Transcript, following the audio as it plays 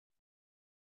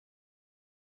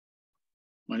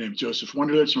My name is Joseph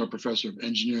Wunderlitz. I'm a professor of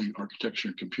engineering, architecture,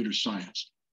 and computer science.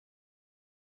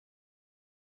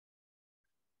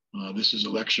 This is a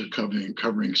lecture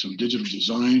covering some digital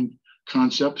design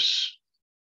concepts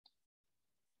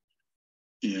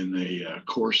in a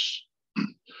course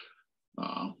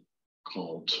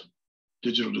called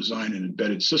Digital Design and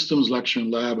Embedded Systems Lecture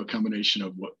and Lab, a combination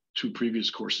of two previous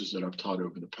courses that I've taught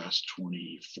over the past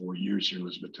 24 years here at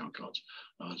Elizabethtown College.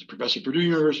 I was a professor at Purdue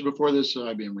University before this,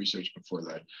 IBM Research before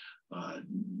that.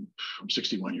 I'm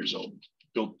 61 years old,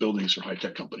 built buildings for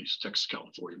high-tech companies, Texas,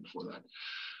 California before that.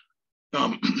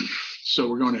 So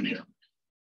we're going in here.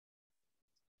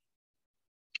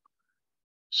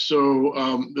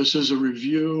 So this is a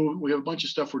review. We have a bunch of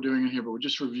stuff we're doing in here, but we're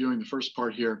just reviewing the first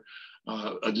part here.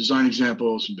 A design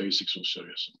example, some basics we'll show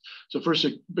you. So first,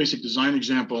 a basic design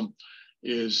example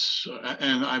is,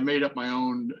 and I made up my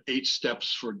own 8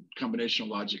 steps for combinational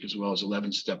logic as well as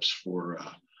 11 steps for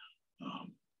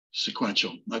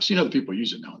sequential. I've seen other people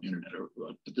use it now on the internet,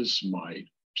 but this is my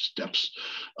steps.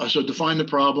 So define the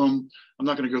problem. I'm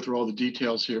not going to go through all the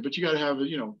details here, but you got to have,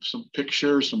 some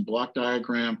picture, some block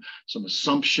diagram, some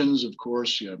assumptions, of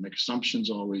course. You got to make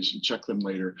assumptions always and check them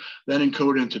later. Then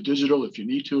encode into digital if you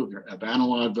need to, if you have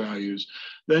analog values.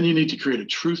 Then you need to create a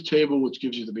truth table, which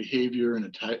gives you the behavior in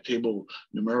a table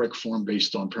numeric form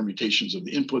based on permutations of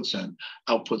the inputs and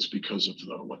outputs because of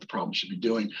what the problem should be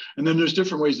doing. And then there's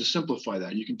different ways to simplify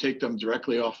that. You can take them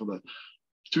directly off of a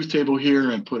truth table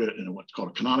here and put it in what's called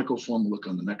a canonical form. We'll look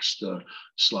on the next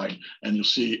slide, and you'll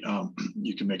see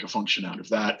you can make a function out of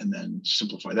that and then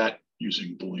simplify that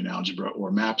using Boolean algebra or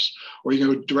maps. Or you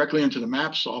can go directly into the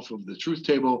maps off of the truth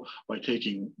table by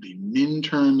taking the min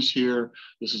terms here.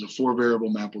 This is a 4-variable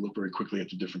map. We'll look very quickly at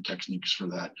the different techniques for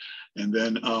that. And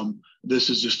then this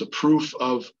is just a proof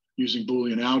of using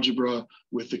Boolean algebra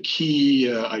with the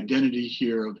key identity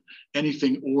here of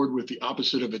anything ORed with the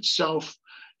opposite of itself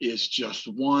is just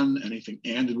 1. Anything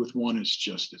ANDed with 1 is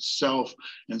just itself.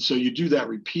 And so you do that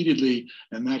repeatedly,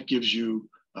 and that gives you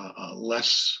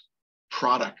less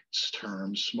product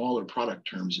terms, smaller product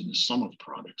terms in the sum of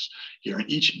products here. And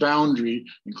each boundary,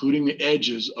 including the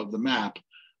edges of the map,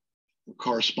 will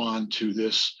correspond to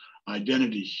this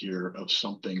identity here of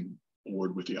something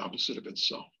ORed with the opposite of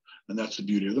itself. And that's the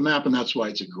beauty of the map, and that's why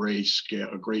it's a gray scale,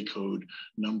 a gray code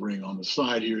numbering on the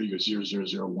side here. You go 0, 0,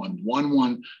 0, 1, 1,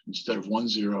 1 instead of 1,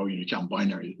 0. You count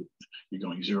binary. You're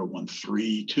going 0, 1,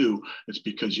 3, 2. It's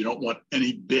because you don't want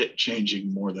any bit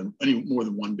changing more than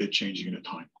one bit changing at a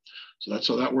time. So that's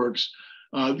how that works.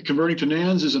 Converting to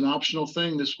NANDs is an optional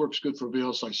thing. This works good for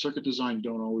VLSI circuit design. You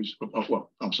don't always,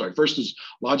 First is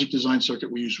logic design circuit.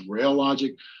 We use rail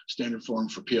logic, standard form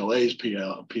for PLAs,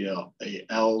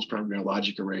 PLALs, programmable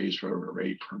logic arrays, for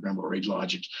programmable array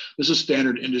logic. This is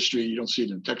standard industry. You don't see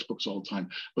it in textbooks all the time,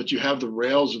 but you have the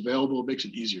rails available. It makes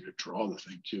it easier to draw the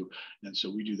thing too. And so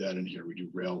we do that in here. We do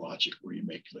rail logic where you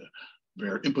make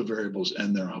the input variables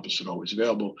and their opposite always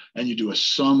available. And you do a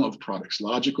sum of products.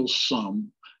 Logical sum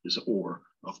is OR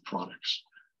of products.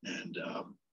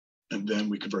 And then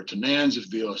we convert to NANDs if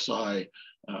VLSI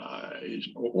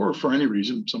or for any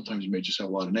reason, sometimes you may just have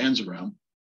a lot of NANDs around.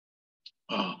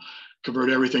 Convert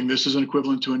everything. This is an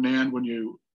equivalent to a NAND when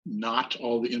you not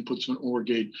all the inputs of an OR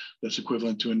gate. That's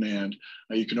equivalent to a NAND.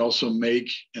 You can also make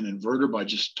an inverter by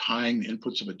just tying the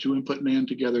inputs of a 2-input NAND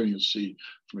together, and you'll see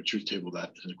from a truth table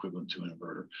that is equivalent to an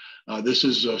inverter. This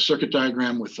is a circuit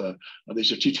diagram with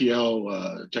these are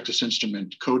TTL Texas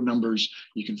Instrument code numbers.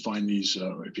 You can find these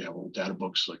if you have old data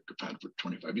books like I've had for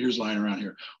 25 years lying around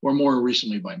here, or more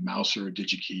recently by Mouser or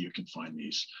DigiKey. You can find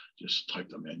these. Just type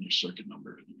them in your circuit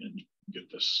number and you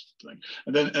get this thing.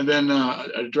 And then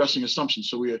addressing assumptions.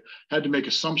 So we had to make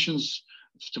assumptions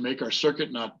to make our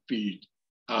circuit not be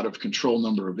out of control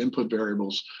number of input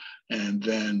variables. And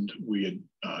then we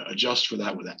adjust for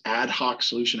that with an ad hoc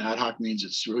solution. Ad hoc means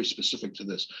it's really specific to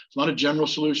this. It's not a general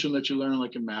solution that you learn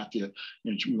like in math. You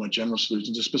want general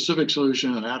solutions. A specific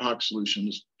solution, an ad hoc solution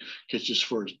is just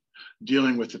for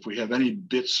dealing with if we have any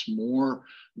bits more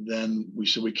than we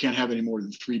said, we can't have any more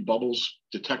than 3 bubbles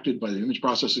detected by the image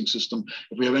processing system.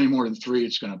 If we have any more than 3,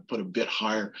 it's going to put a bit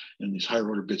higher, and these higher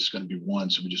order bits is going to be 1.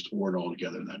 So we just OR it all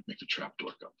together, and that make the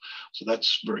trapdoor go. So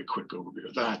that's a very quick overview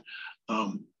of that.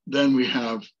 Then we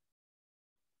have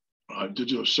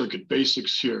digital circuit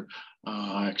basics here.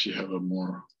 I actually have a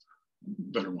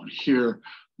better one here,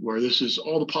 where this is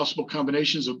all the possible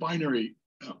combinations of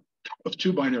of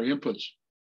 2 binary inputs.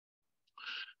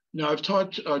 Now, I've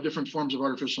taught different forms of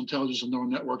artificial intelligence and neural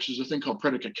networks. There's a thing called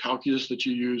predicate calculus that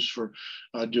you use for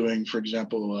doing, for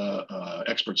example,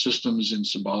 expert systems in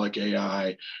symbolic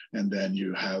AI, and then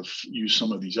you have used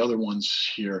some of these other ones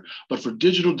here. But for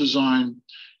digital design,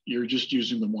 you're just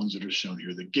using the ones that are shown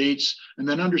here, the gates, and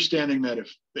then understanding that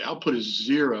if the output is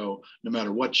 0, no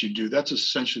matter what you do, that's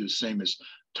essentially the same as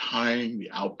tying the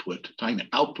output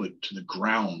to the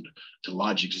ground, to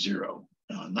logic 0.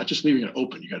 Not just leaving it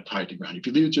open, you got to tie it to ground. If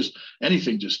you leave it just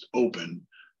anything just open,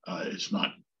 it's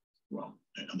not, well,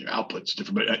 on the output it's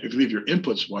different. But if you leave your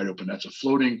inputs wide open, that's a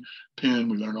floating pin.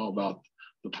 We learn all about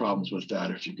the problems with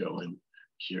that if you go in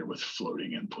here with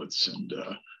floating inputs, and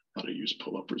how to use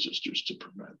pull-up resistors to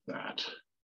prevent that.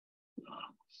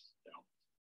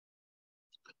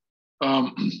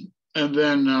 And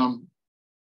then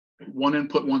one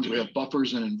input ones, we have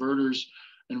buffers and inverters.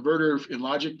 Inverter in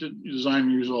logic design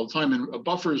we use all the time, and a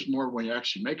buffer is more when you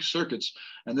actually make circuits,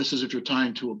 and this is if you're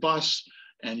tying to a bus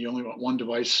and you only want one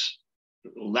device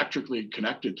electrically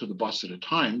connected to the bus at a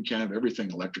time. You can't have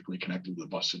everything electrically connected to the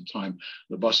bus at a time.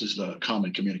 The bus is the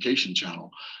common communication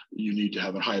channel. You need to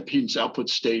have a high impedance output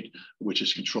state, which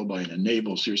is controlled by an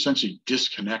enable. So you're essentially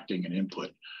disconnecting an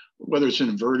input, whether it's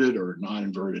inverted or not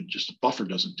inverted. Just a buffer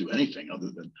doesn't do anything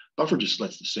other than, buffer just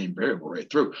lets the same variable right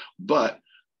through. But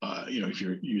if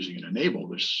you're using an enable,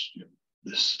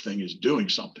 this thing is doing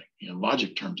something. In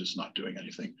logic terms, it's not doing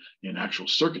anything. In actual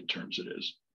circuit terms, it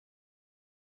is.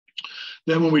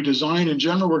 Then when we design in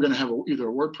general, we're going to have either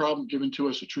a word problem given to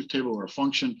us, a truth table or a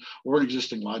function, or an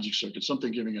existing logic circuit,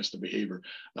 something giving us the behavior.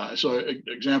 So an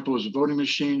example is a voting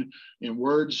machine in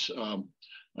words,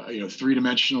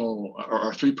 three-dimensional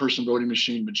or a three-person voting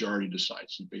machine, majority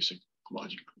decides, some basic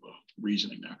logic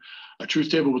reasoning there. A truth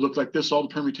table would look like this, all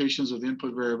the permutations of the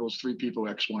input variables, 3 people,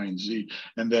 X, Y, and Z.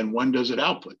 And then when does it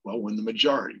output? Well, when the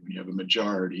majority, when you have a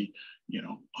majority,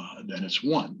 then it's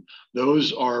 1.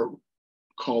 Those are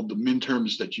called the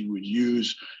minterms that you would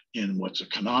use in what's a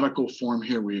canonical form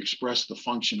here. We express the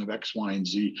function of X, Y, and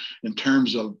Z in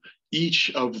terms of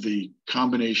each of the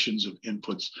combinations of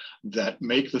inputs that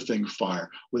make the thing fire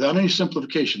without any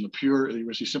simplification. You're going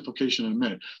to see simplification in a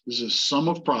minute. This is a sum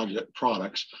of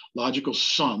products, logical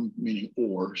sum, meaning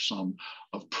or sum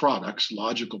of products,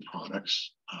 logical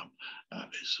products,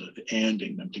 is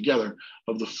anding them together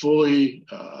of the fully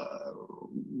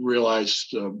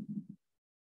realized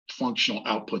functional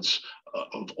outputs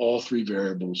of all 3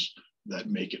 variables that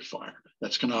make it fire.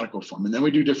 That's canonical form. And then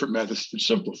we do different methods to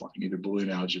simplifying, either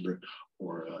Boolean algebra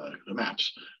or the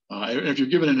maps. And if you're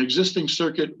given an existing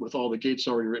circuit with all the gates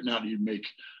already written out,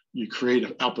 you create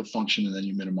an output function and then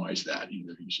you minimize that,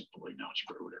 either using Boolean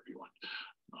algebra or whatever you want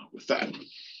with that.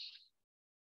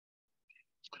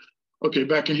 Okay,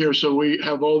 back in here. So we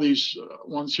have all these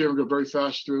ones here. We'll go very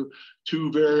fast through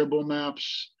 2 variable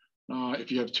maps.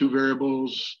 If you have 2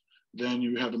 variables, then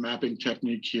you have a mapping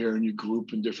technique here and you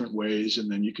group in different ways, and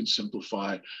then you can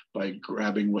simplify by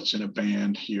grabbing what's in a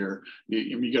band here.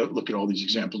 You got to look at all these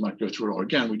examples, not go through it all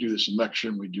again. We do this in lecture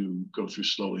and we do go through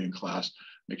slowly in class,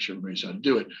 make sure everybody knows how to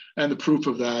do it. And the proof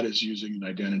of that is using an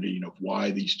identity,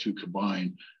 why these 2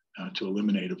 combine to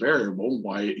eliminate a variable.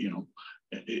 Why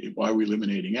are we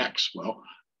eliminating X? Well,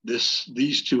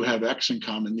 these 2 have X in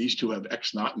common, these 2 have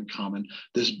X not in common.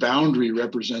 This boundary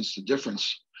represents the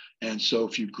difference. And so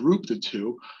if you group the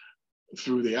 2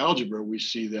 through the algebra, we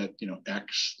see that,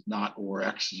 X not or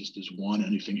X just is 1.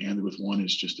 Anything ANDed with 1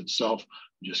 is just itself.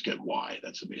 You just get Y.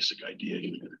 That's the basic idea.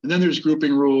 And then there's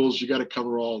grouping rules. You got to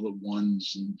cover all the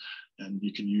 1s, and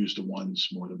you can use the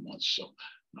 1s more than once. So,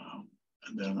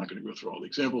 and then I'm not going to go through all the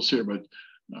examples here, but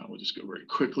we'll just go very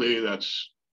quickly.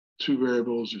 That's 2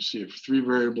 variables. You see 3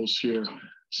 variables here.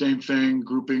 Same thing,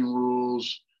 grouping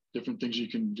rules. Different things you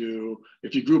can do.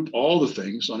 If you group all the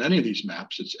things on any of these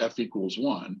maps, it's F equals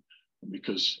 1,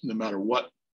 because no matter what,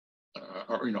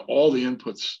 all the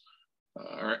inputs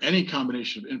or any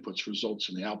combination of inputs results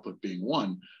in the output being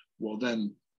 1. Well,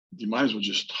 then you might as well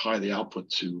just tie the output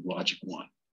to logic 1,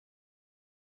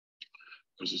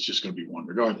 because it's just going to be 1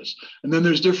 regardless. And then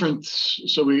there's different,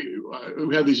 so we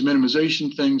have these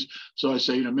minimization things. So I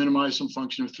say, minimize some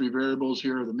function of 3 variables.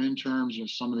 Here are the minterms,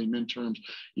 some of the minterms.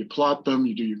 You plot them,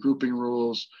 you do your grouping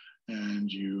rules,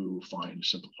 and you find a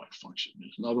simplified function.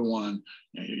 There's another one,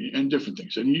 and different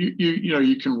things. And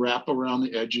you can wrap around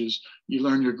the edges. You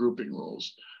learn your grouping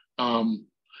rules.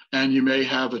 And you may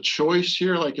have a choice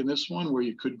here, like in this one, where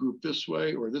you could group this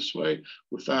way or this way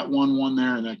with that 1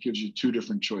 there, and that gives you 2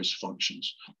 different choice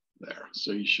functions there.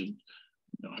 So you should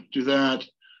do that.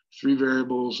 3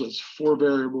 variables, that's 4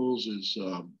 variables is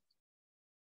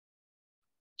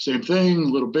same thing, a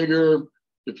little bigger,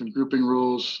 different grouping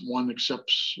rules. One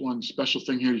special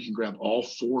thing here, you can grab all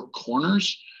 4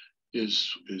 corners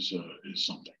is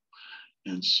something.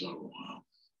 And so,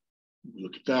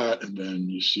 look at that, and then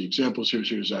you see examples here.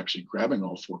 So here's actually grabbing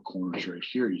all 4 corners right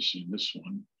here. You see in this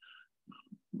one,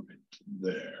 right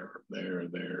there, there,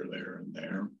 there, there, and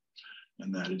there.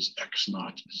 And that is X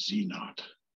naught, Z naught.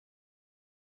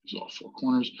 There's all four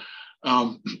corners.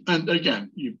 And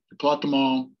again, you plot them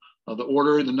all.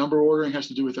 The number ordering has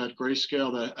to do with that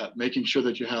grayscale, that making sure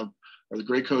that you have, or the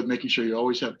gray code, making sure you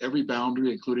always have every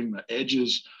boundary, including the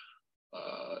edges,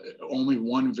 only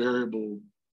one variable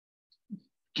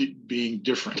being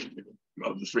different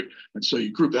of the three. And so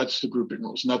you group, that's the grouping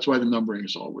rules. And that's why the numbering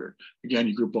is all weird. Again,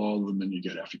 you group all of them and you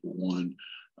get F equal 1.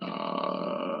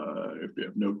 If you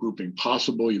have no grouping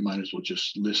possible, you might as well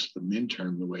just list the min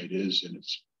term the way it is in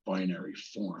its binary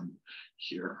form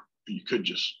here. You could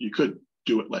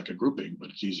do it like a grouping, but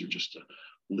it's easier just to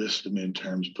list the min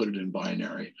terms, put it in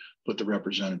binary, put the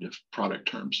representative product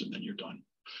terms, and then you're done.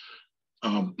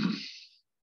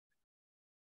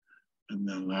 And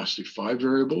then lastly, 5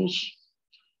 variables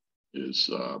is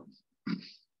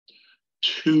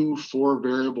 2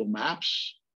 4-variable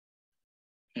maps.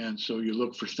 And so you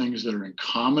look for things that are in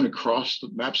common across the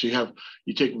map. So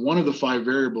you take one of the 5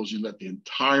 variables, you let the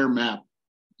entire map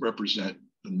represent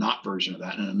the not version of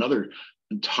that, and another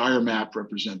entire map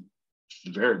represent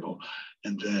the variable.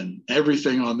 And then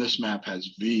everything on this map has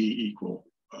V equal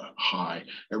high.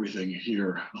 Everything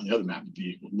here on the other map,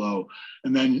 V equal low.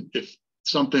 And then if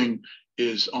something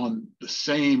is on the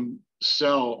same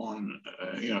cell on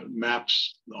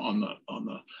maps on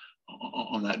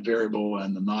that variable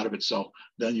and the not of itself,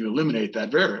 then you eliminate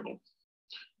that variable.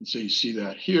 And so you see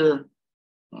that here,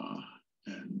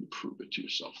 and prove it to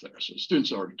yourself there. So the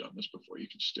students already done this before. You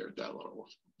can stare at that a little.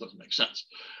 It doesn't make sense.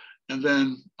 And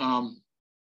then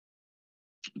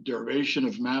derivation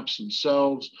of maps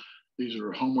themselves. These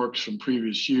are homeworks from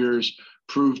previous years.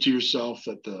 Prove to yourself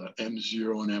that the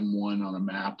M0 and M1 on a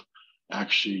map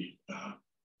actually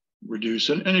reduce.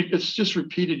 And it's just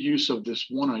repeated use of this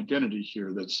one identity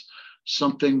here. That's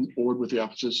something ORed with the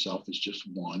opposite itself is just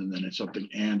 1, and then it's something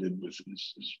ANDed with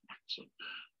this. So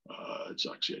it's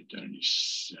actually identity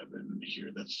 7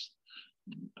 here. That's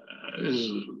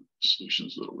this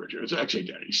solution's a little weird here. It's actually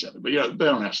identity 7, but yeah, they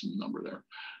don't ask the number there.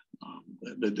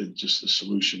 Just the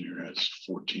solution here has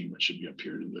 14, which should be up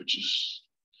here, which is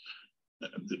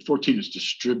 14 is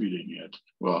distributing it.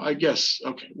 Well, I guess,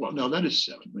 okay, well, no, that is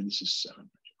 7. I mean, this is 7. I'm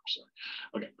sorry.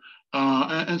 Okay.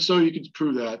 And so you can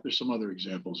prove that. There's some other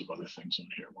examples of other things on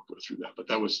here. We'll go through that, but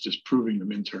that was just proving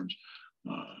them in terms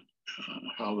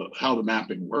how the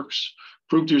mapping works.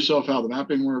 Prove to yourself how the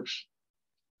mapping works.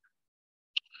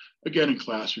 Again, in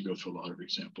class, we go through a lot of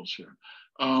examples here.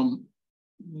 I'm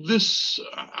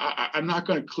not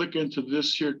going to click into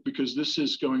this here because this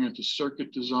is going into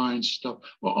circuit design stuff.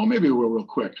 Well, maybe we'll real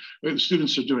quick. The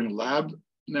students are doing a lab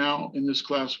now in this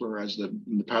class, whereas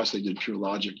in the past they did pure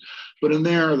logic. But in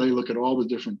there, they look at all the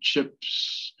different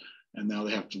chips, and now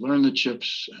they have to learn the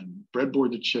chips and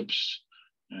breadboard the chips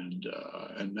and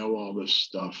know all this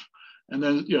stuff. And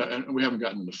then, and we haven't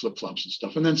gotten into flip-flops and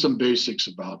stuff. And then some basics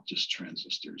about just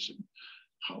transistors and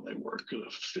how they work, the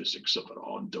physics of it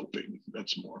all, and doping.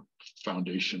 That's more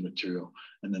foundation material.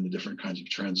 And then the different kinds of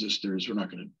transistors. We're not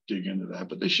going to dig into that,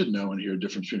 but they should know in here a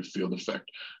difference between a field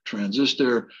effect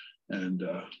transistor and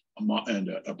a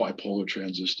bipolar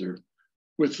transistor.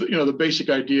 With the basic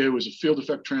idea was a field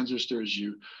effect transistor is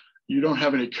you don't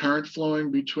have any current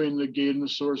flowing between the gate and the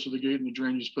source, or the gate and the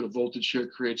drain. You just put a voltage here,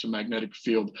 creates a magnetic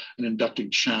field, an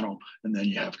inducting channel, and then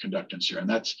you have conductance here. And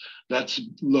that's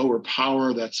lower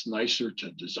power. That's nicer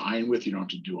to design with. You don't have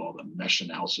to do all the mesh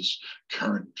analysis,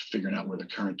 current, figuring out where the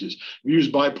current is. If you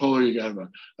use bipolar, you got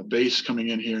a base coming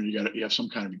in here, and you have some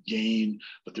kind of gain,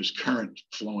 but there's current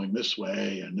flowing this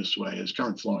way and this way. There's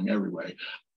current flowing every way.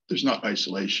 There's not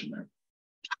isolation there.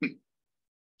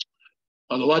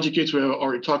 The logic gates we have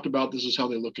already talked about. This is how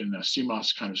they look in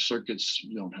CMOS kind of circuits.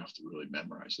 You don't have to really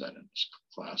memorize that in this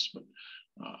class, but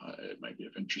it might be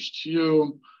of interest to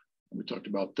you. We talked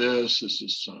about this. This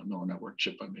is a neural network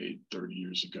chip I made 30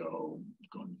 years ago.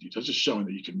 Going into details, just showing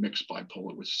that you can mix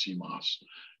bipolar with CMOS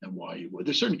and why you would.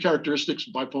 There's certain characteristics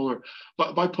of bipolar.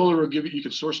 Bipolar will give you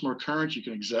can source more current. You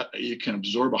can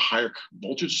absorb a higher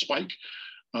voltage spike.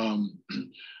 And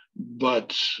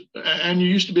you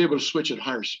used to be able to switch at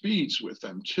higher speeds with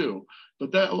them too,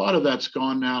 but a lot of that's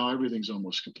gone now. Everything's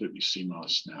almost completely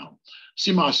CMOS now.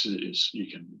 CMOS is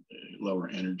you can lower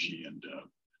energy and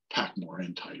pack more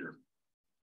in tighter.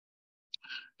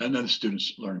 And then the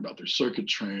students learn about their circuit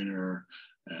trainer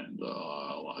and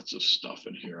lots of stuff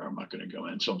in here. I'm not going to go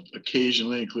in. So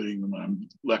occasionally, including when I'm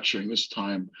lecturing this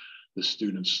time, the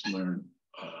students learn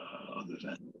other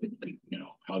than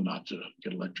how not to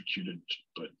get electrocuted,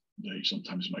 but they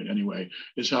sometimes might anyway,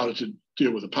 is how to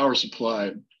deal with a power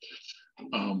supply.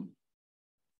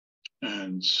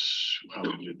 And how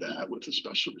we did that with the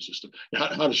special resistor.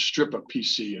 How to strip a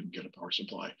PC and get a power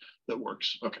supply that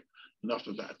works. Okay, enough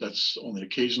of that. That's only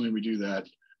occasionally we do that,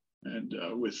 and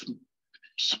with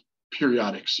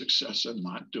periodic success and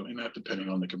not doing that depending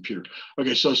on the computer.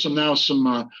 Okay, so some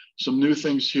new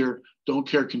things here. Don't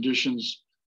care conditions.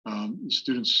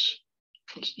 Students,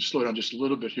 slow down just a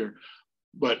little bit here,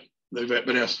 but they've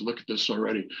been asked to look at this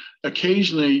already.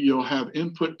 Occasionally you'll have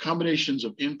combinations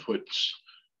of inputs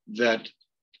that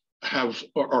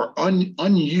are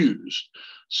unused.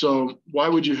 So why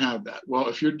would you have that? Well,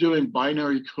 if you're doing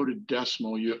binary coded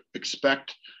decimal, you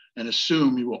expect and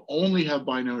assume you will only have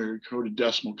binary coded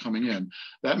decimal coming in.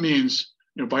 That means,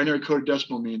 binary coded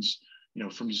decimal means,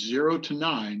 from 0 to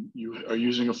 9, you are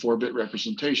using a 4-bit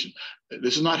representation.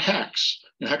 This is not hex.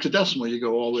 Hexadecimal, you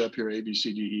go all the way up here, A, B,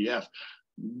 C, D, E, F.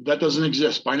 That doesn't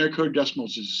exist. Binary coded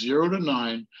decimals is 0 to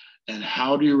 9. And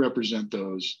how do you represent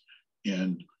those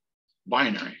in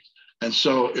binary? And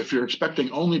so if you're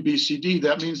expecting only BCD,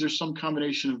 that means there's some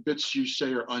combination of bits you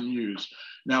say are unused.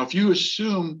 Now, if you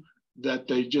assume that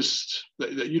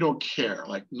that you don't care,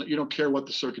 like you don't care what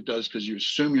the circuit does because you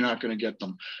assume you're not going to get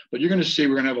them, but you're going to see,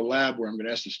 we're going to have a lab where I'm going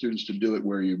to ask the students to do it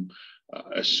where you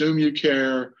assume you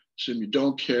care, assume you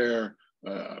don't care,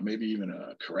 maybe even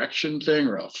a correction thing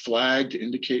or a flag to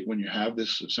indicate when you have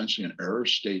this essentially an error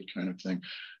state kind of thing,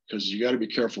 because you got to be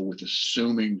careful with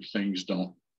assuming things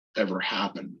don't ever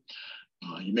happen.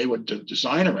 You may want to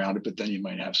design around it, but then you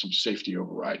might have some safety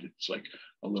override. It's like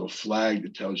a little flag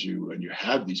that tells you when you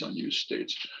have these unused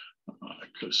states,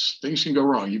 because things can go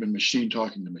wrong. Even machine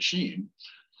talking to machine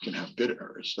can have bit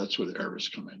errors. That's where the errors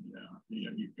come in.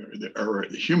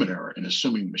 The human error in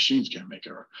assuming machines can't make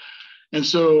error. And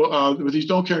so with these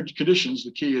don't care conditions,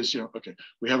 the key is, okay,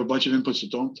 we have a bunch of inputs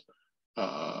that don't,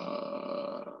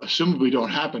 assumably don't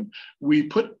happen. We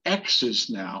put X's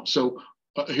now. So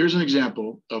here's an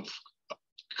example of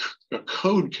a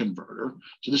code converter.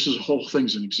 So this is a whole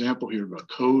thing's an example here of a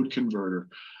code converter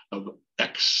of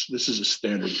X. This is a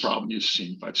standard problem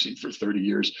I've seen for 30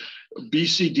 years,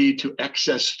 BCD to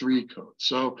XS3 code.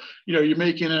 So, you're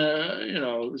making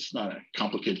it's not a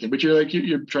complicated thing, but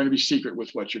you're trying to be secret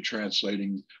with what you're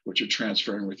translating, what you're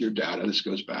transferring with your data. This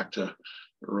goes back to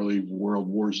early world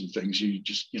wars and things. You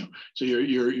just, so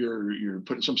you're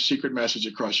putting some secret message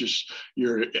across,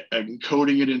 you're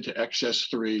encoding it into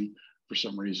XS3 for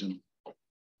some reason.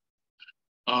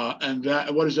 And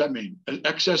what does that mean?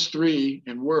 XS3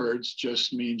 in words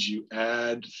just means you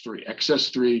add 3.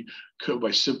 XS3 code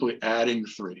by simply adding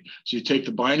 3. So you take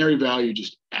the binary value,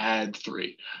 just add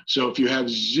 3. So if you have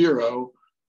 0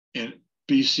 in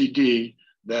BCD,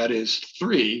 that is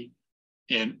 3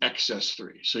 in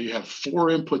XS3. So you have 4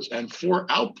 inputs and 4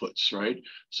 outputs, right?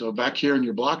 So back here in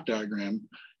your block diagram,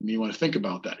 you want to think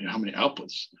about that. How many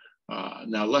outputs?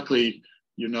 Now, luckily,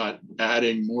 you're not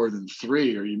adding more than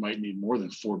 3, or you might need more than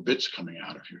 4 bits coming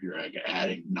out. If you're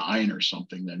adding 9 or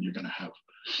something, then you're going to have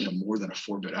more than a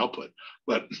 4-bit output.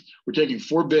 But we're taking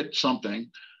 4-bit something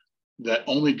that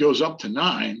only goes up to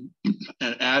 9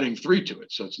 and adding 3 to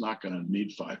it. So it's not going to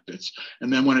need 5 bits.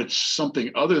 And then when it's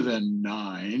something other than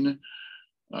 9,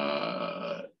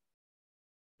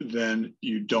 then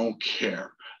you don't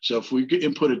care. So if we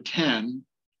input a 10,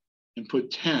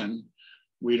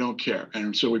 we don't care.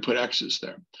 And so we put X's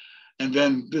there. And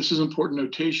then this is important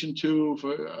notation too.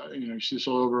 For, you see this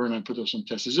all over, and I put those on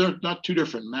tests. These are not 2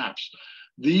 different maps.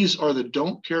 These are the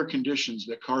don't care conditions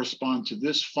that correspond to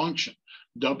this function,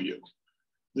 W.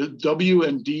 The W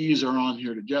and D's are on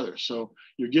here together. So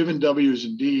you're given W's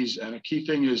and D's, and a key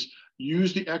thing is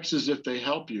use the X's if they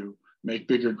help you make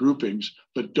bigger groupings,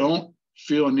 but don't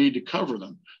feel a need to cover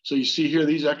them. So you see here,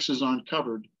 these X's aren't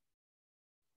covered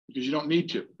because you don't need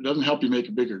to. It doesn't help you make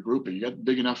a bigger grouping. You got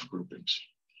big enough groupings.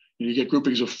 You get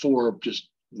groupings of 4 just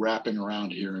wrapping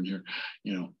around here and here.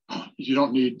 You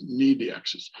don't need the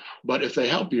X's, but if they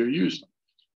help you, use them.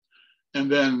 And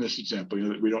then this example,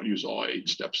 we don't use all 8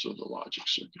 steps of the logic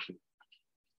circuit.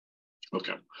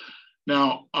 Okay.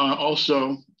 Now,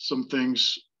 also some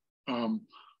things we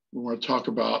want to talk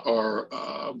about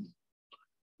are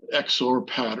XOR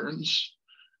patterns.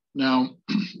 Now,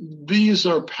 these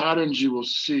are patterns you will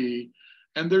see,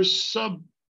 and there's sub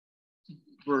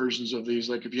versions of these.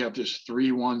 Like if you have just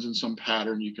 3 ones in some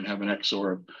pattern, you can have an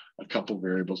XOR of a couple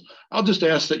variables. I'll just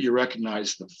ask that you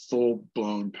recognize the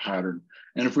full-blown pattern.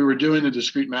 And if we were doing the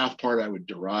discrete math part, I would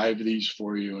derive these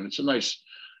for you. And it's a nice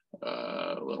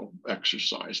little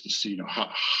exercise to see,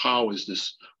 how is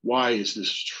this, why is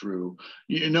this true?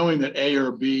 Knowing that A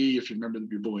or B, if you remember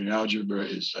your Boolean algebra,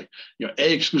 is like,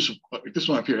 A exclusive, like this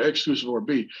one up here, A exclusive or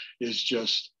B is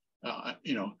just,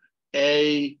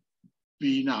 A,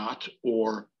 B not,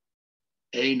 or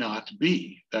A not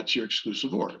B. That's your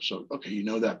exclusive OR. So, okay, you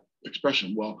know that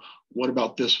expression. Well, what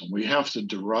about this one? We have to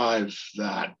derive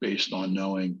that based on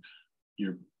knowing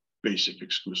your basic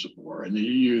exclusive OR. And you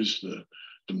use the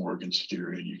De Morgan's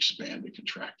theory and you expand and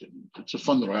contract it. It's a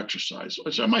fun little exercise,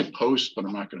 which I might post, but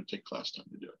I'm not going to take class time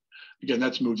to do it. Again,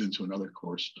 that's moved into another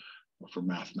course for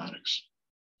mathematics.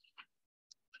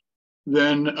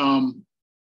 Then,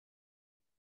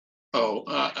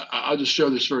 I'll just show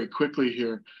this very quickly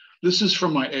here. This is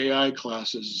from my AI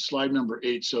classes, slide number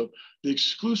 8. So the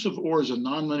exclusive OR is a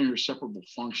nonlinear separable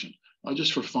function.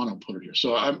 Just for fun, I'll put it here.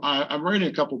 So I'm writing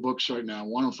a couple books right now.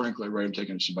 One, frankly, I'm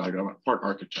taking a sabbatical. I'm a part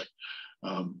architect,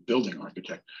 building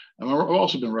architect. And I've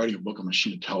also been writing a book on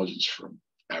machine intelligence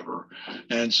forever.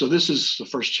 And so this is the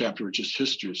first chapter, which is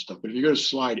history of stuff. But if you go to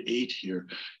slide 8 here,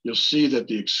 you'll see that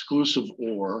the exclusive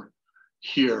OR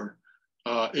here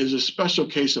is a special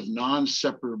case of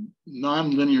nonlinear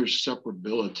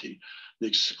separability, the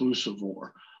exclusive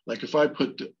OR. Like if I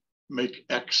make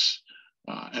X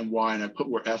and Y and I put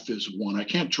where F is 1, I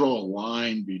can't draw a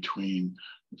line between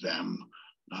them.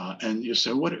 And you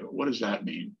say, what does that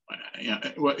mean?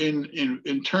 Well,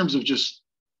 in terms of just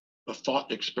a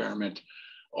thought experiment,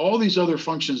 all these other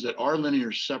functions that are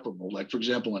linear separable, like for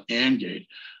example, an AND gate,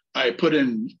 I put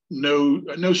in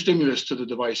no stimulus to the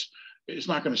device, it's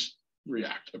not going to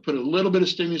react. I put a little bit of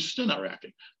stimulus, still not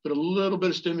reacting. Put a little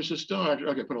bit of stimulus, it's still not reacting.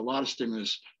 Okay, put a lot of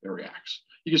stimulus, it reacts.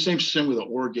 You can same with an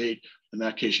OR gate. In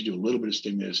that case, you do a little bit of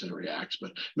stimulus and it reacts.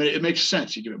 But I mean, it makes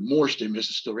sense. You give it more stimulus,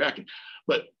 it's still reacting.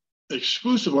 But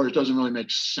exclusive OR doesn't really make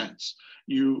sense.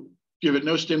 You give it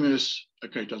no stimulus,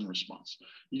 okay, it doesn't respond.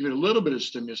 You give it a little bit of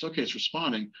stimulus, okay, it's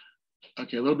responding.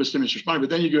 Okay, a little bit of stimulus responding, but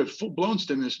then you give it full-blown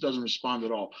stimulus, it doesn't respond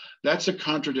at all. That's a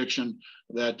contradiction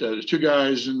that the two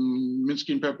guys in Minsky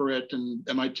and Pepperit and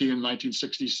MIT in the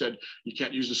 1960s said you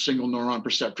can't use a single neuron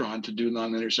perceptron to do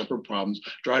nonlinear separable problems.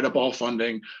 Dried up all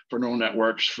funding for neural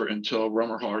networks until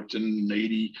Rummerhart in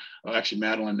 80, actually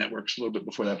Madeline networks a little bit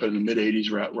before that, but in the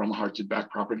mid-80s, Rummerhart did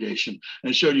backpropagation.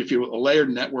 And it showed you if you have a layered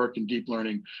network in deep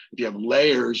learning, if you have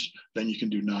layers, then you can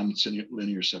do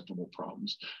non-linear separable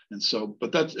problems. And so,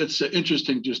 but it's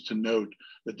interesting just to note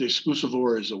that the exclusive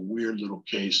OR is a weird little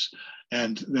case.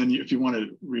 And then if you want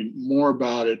to read more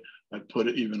about it, I put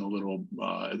it even a little,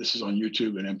 this is on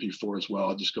YouTube and MP4 as well.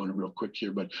 I'll just go into real quick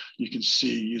here, but you can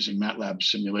see using MATLAB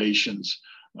simulations,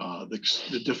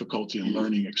 the difficulty in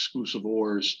learning exclusive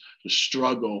ORs, the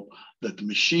struggle that the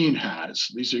machine has.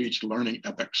 These are each learning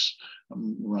epochs.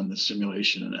 Run the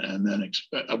simulation and then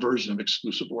a version of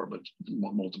exclusive OR, but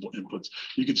multiple inputs.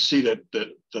 You can see that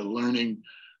the learning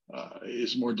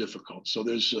is more difficult. So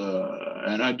there's,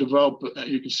 and I developed,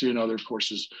 you can see in other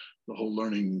courses, the whole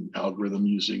learning algorithm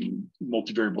using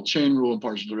multivariable chain rule and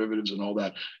partial derivatives and all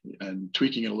that, and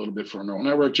tweaking it a little bit for a neural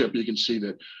network chip. You can see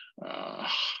that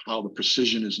how the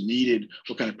precision is needed,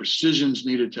 what kind of precision is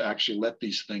needed to actually let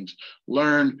these things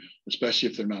learn, especially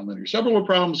if they're nonlinear separable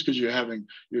problems, because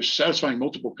you're satisfying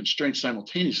multiple constraints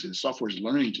simultaneously. The software is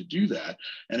learning to do that.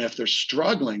 And if they're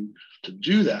struggling to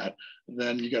do that,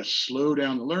 then you got to slow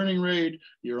down the learning rate.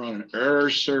 You're on an error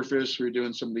surface. We're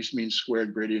doing some least mean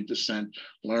squared gradient descent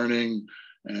learning,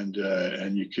 and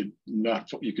you could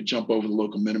jump over the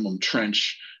local minimum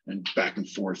trench and back and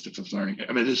forth if it's learning.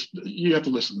 I mean, you have to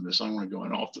listen to this. I don't want to go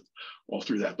in all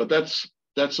through that, but that's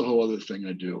a whole other thing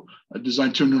I do. I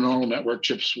designed 2 neural network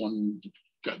chips. One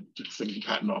got the thing in the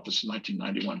patent office in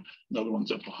 1991. Another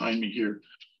one's up behind me here.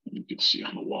 You can see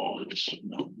on the wall. It's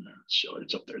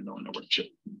up there. Neural network chip.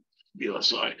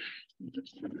 VLSI.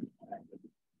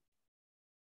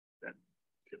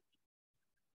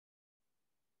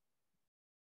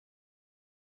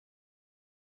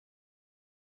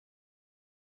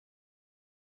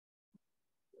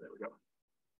 There we go.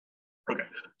 Okay,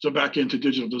 so back into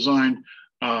digital design.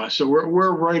 So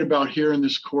we're right about here in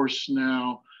this course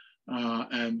now.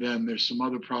 And then there's some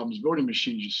other problems. Voting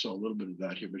machines, you saw a little bit of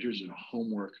that here, but here's a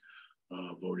homework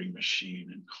voting machine,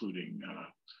 including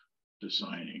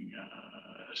designing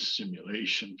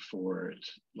simulation for it.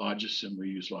 Logisim, we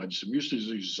use Logisim. We used to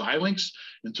use Xilinx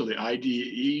until the IDE,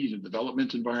 the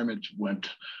development environment,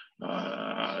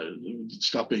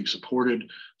 stopped being supported.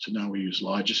 So now we use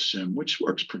Logisim, which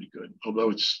works pretty good, although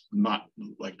it's not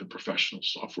like the professional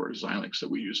software Xilinx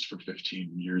that we used for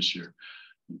 15 years here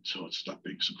until it stopped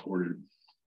being supported.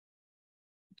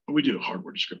 We do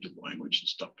hardware descriptive language and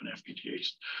stuff in FPGAs,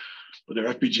 but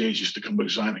their FPGAs used to come with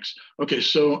Xilinx. Okay,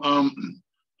 so,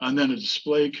 and then a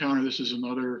display counter. This is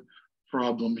another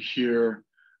problem here.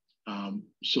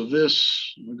 So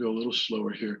this, I'm gonna go a little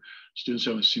slower here. Students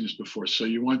haven't seen this before. So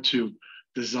you want to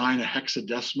design a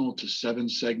hexadecimal to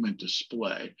 7-segment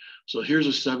display. So here's a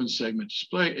 7-segment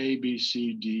display, A, B,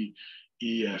 C, D,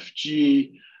 E, F,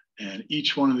 G. And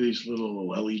each one of these little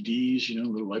LEDs,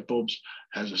 little light bulbs,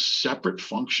 has a separate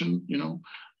function,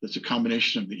 that's a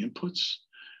combination of the inputs.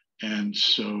 And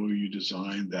so you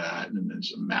design that, and then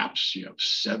there's maps. You have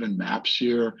 7 maps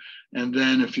here. And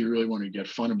then if you really want to get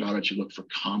fun about it, you look for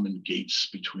common gates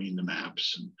between the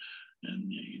maps,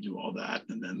 and you do all that,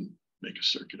 and then make a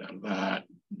circuit out of that,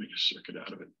 make a circuit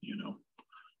out of it,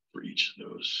 for each of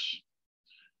those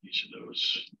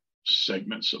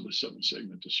segments of the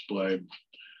 7-segment display.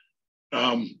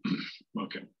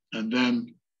 Okay, and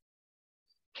then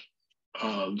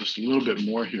just a little bit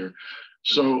more here.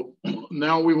 So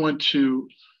now we want to,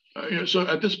 so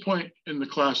at this point in the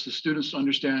class, the students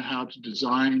understand how to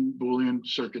design Boolean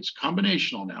circuits,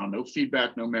 combinational now, no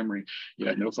feedback, no memory,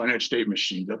 yet no finite state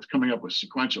machine. That's coming up with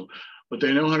sequential, but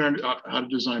they know how to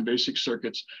design basic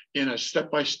circuits in a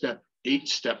step-by-step,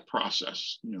 8-step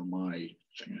process. My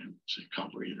thing, I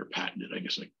copyrighted or patented, I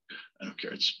guess I don't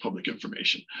care, it's public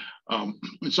information. And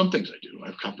some things I do,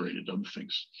 I've copyrighted other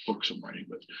things, books I'm writing,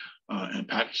 but and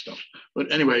patent stuff.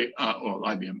 But anyway, well,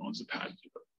 IBM owns the patent.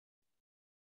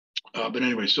 But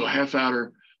anyway, so half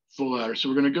adder, full adder. So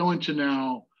we're going to go into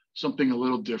now something a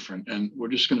little different, and we're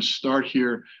just going to start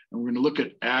here, and we're going to look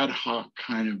at ad hoc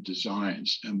kind of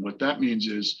designs. And what that means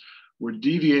is we're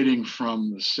deviating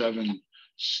from the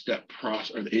 7-step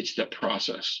process or the 8-step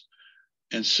process.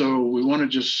 And so we want to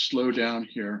just slow down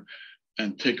here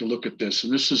and take a look at this.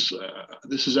 And this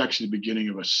is actually the beginning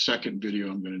of a second video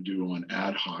I'm going to do on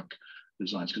ad hoc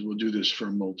designs, because we'll do this for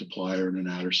a multiplier and an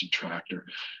adder subtractor.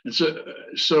 And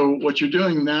so what you're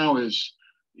doing now is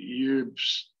you're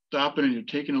stopping and you're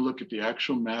taking a look at the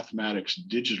actual mathematics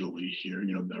digitally here,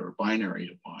 that are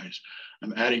binary wise.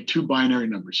 I'm adding 2 binary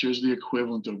numbers. Here's the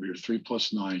equivalent over here, 3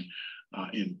 plus 9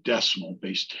 in decimal,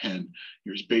 base 10.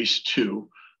 Here's base 2.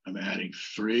 I'm adding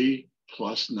 3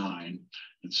 plus 9.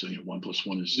 And so 1 plus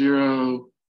 1 is 0.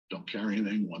 Don't carry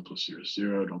anything. 1 plus 0 is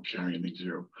 0. Don't carry anything.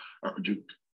 0.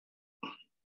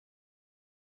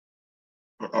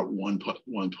 Or 1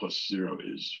 plus 0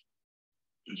 is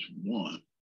 1.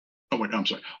 Oh, wait, I'm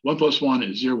sorry. 1 plus 1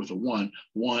 is 0 with a 1.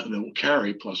 1, then we'll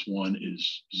carry plus 1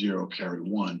 is 0, carry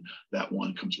 1. That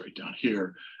 1 comes right down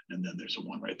here. And then there's a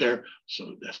 1 right there.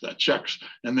 So that checks.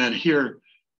 And then here,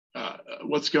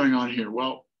 what's going on here?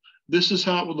 Well, this is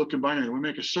how it would look in binary. We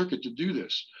make a circuit to do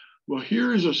this. Well,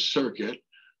 here is a circuit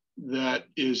that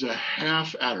is a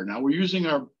half adder. Now we're using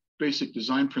our basic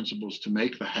design principles to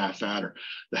make the half adder.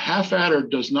 The half adder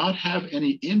does not have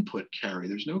any input carry.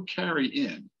 There's no carry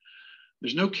in.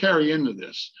 There's no carry into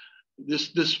this.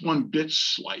 This 1-bit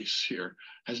slice here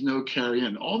has no carry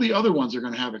in. All the other ones are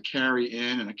going to have a carry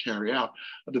in and a carry out.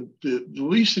 The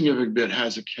least significant bit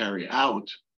has a carry out,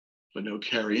 but no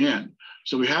carry in.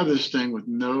 So we have this thing with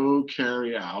no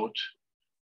carry out,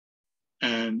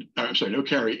 and I'm sorry, no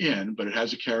carry in, but it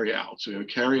has a carry out. So we have a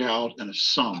carry out and a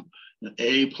sum, an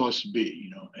A plus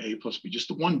B, A plus B, just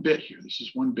the 1 bit here. This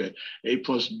is 1 bit, A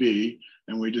plus B,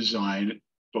 and we design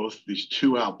both these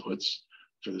 2 outputs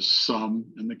for the sum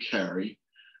and the carry.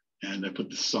 And I put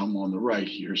the sum on the right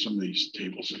here. Some of these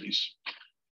tables and these,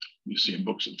 you see in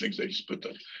books and things, they just put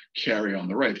the carry on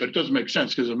the right, but it doesn't make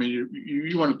sense, because I mean,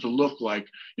 you want it to look like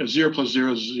 0 plus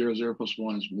 0 is 0, 0 plus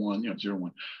 1 is 1, 0,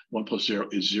 1, 1 plus 0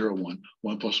 is 0, 1,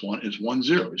 1 plus 1 is 1,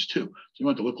 0 is 2. So you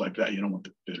want it to look like that. You don't want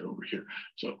the bit over here.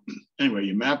 So anyway,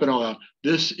 you map it all out.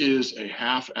 This is a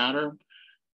half adder,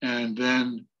 and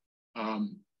then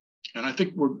and I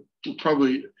think we'll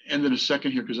probably end in a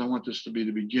second here, because I want this to be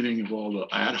the beginning of all the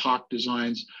ad hoc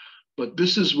designs. But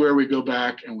this is where we go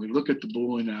back and we look at the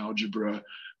Boolean algebra.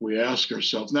 We ask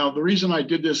ourselves. Now, the reason I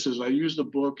did this is I used a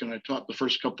book and I taught the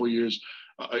first couple of years.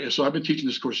 So I've been teaching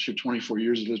this course for 24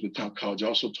 years at Elizabethtown College. I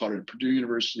also taught it at Purdue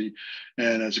University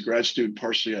and as a grad student,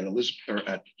 partially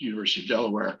at University of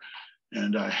Delaware.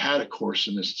 And I had a course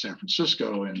in this in San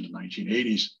Francisco in the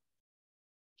 1980s.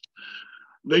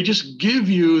 They just give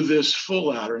you this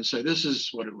full adder and say, this is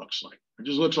what it looks like. It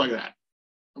just looks like that.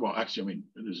 Well, actually, I mean,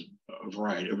 there's a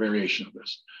variation of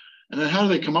this. And then how do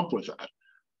they come up with that?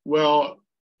 Well,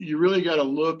 you really got to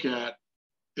look at,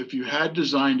 if you had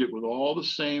designed it with all the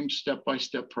same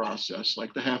step-by-step process,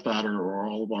 like the half adder or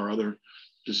all of our other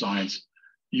designs,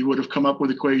 you would have come up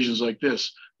with equations like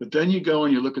this. But then you go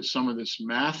and you look at some of this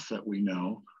math that we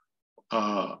know,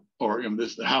 or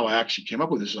how I actually came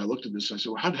up with this. I looked at this and I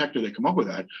said, well, how the heck did they come up with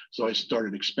that? So I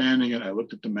started expanding it. I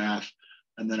looked at the math,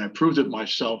 and then I proved it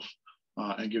myself.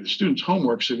 And give the students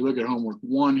homework. So if you look at homework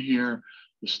 1 here,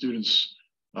 the students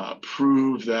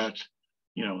prove that,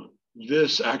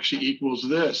 this actually equals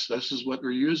this. This is what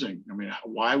we're using. I mean,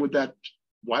 why would that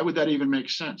even make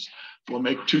sense? We'll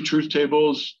make two truth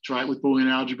tables, try it with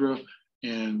Boolean algebra.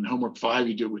 In homework 5,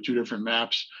 you do it with 2 different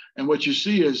maps. And what you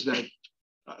see is that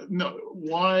no,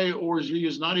 y or z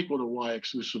is not equal to y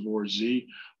exclusive or z,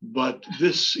 but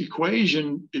this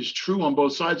equation is true on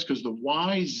both sides because the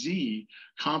yz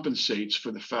compensates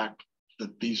for the fact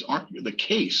that these aren't the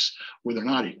case where they're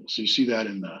not equal. So you see that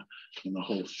in the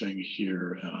whole thing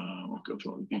here. I won't go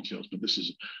through all the details, but this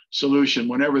is a solution.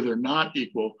 Whenever they're not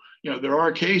equal, there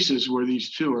are cases where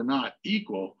these two are not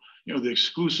equal. The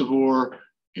exclusive or,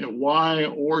 y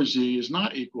or z is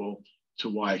not equal to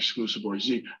y exclusive or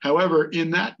z. However,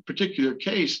 in that particular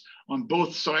case, on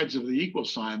both sides of the equal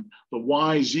sign, the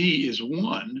yz is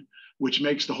 1, which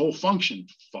makes the whole function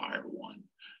fire 1.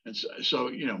 And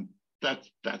so that's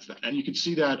that. And you can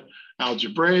see that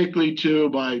algebraically too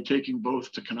by taking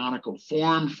both to canonical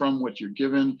form from what you're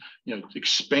given,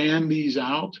 expand these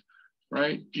out,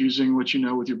 right? Using what you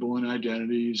know with your Boolean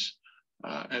identities.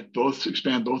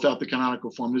 Expand both out the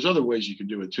canonical form. There's other ways you can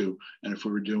do it too. And if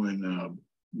we were doing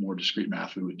more discrete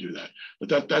math, we would do that.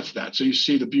 But that's that. So you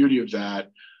see the beauty of that.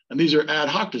 And these are ad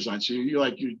hoc designs. So you're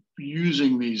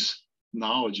using these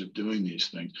knowledge of doing these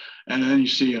things. And then you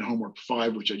see in homework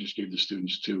 5, which I just gave the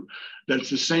students too, that it's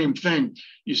the same thing.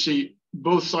 You see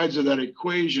both sides of that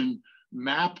equation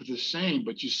map the same,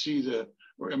 but you see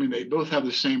they both have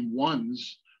the same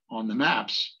ones on the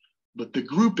maps, but the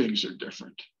groupings are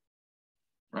different,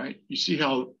 right? You see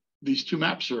how these two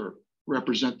maps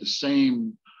represent the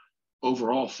same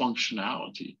overall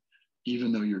functionality,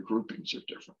 even though your groupings are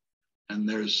different. And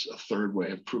there's a third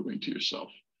way of proving to yourself.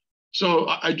 So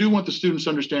I do want the students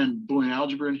to understand Boolean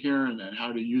algebra in here and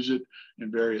how to use it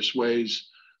in various ways,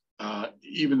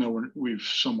 even though we've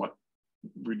somewhat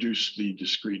reduced the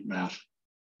discrete math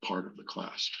part of the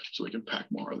class, so we can pack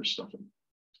more other stuff in.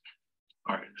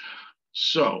 All right,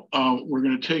 so we're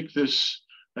going to take this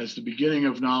as the beginning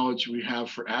of knowledge we have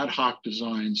for ad hoc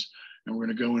designs, and we're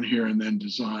going to go in here and then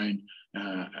design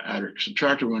adder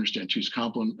subtractor. We understand 2's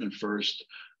complement first,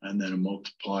 and then a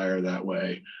multiplier that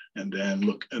way, and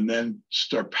then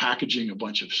start packaging a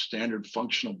bunch of standard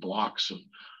functional blocks of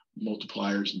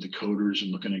multipliers and decoders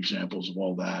and looking at examples of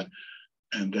all that.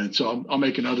 And then, so I'll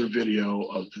make another video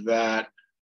of that.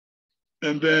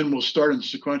 And then we'll start in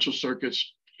sequential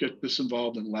circuits, get this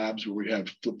involved in labs where we have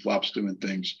flip-flops doing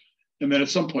things. And then at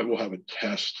some point we'll have a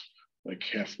test like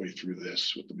halfway through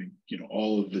this with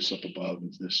all of this up above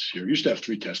and this here. We used to have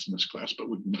 3 tests in this class, but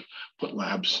we put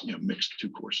labs, mixed 2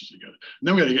 courses together. And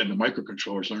then we got to get into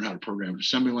microcontrollers, learn how to program an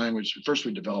assembly language. First,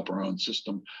 we develop our own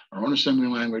system, our own assembly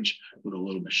language with a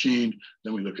little machine.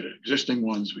 Then we look at existing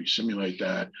ones, we simulate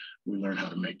that. We learn how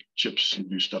to make chips and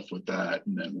do stuff with that.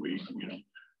 And then we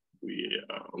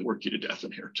work you to death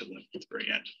in here to the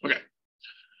very end. Okay.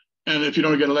 And if you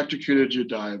don't get electrocuted, you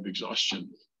die of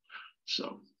exhaustion.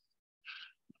 So,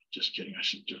 just kidding, I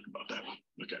shouldn't joke about that.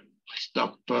 Okay,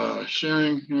 stop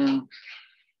sharing here.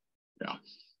 Yeah,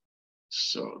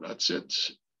 so that's it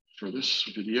for this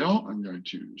video. I'm going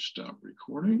to stop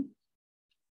recording.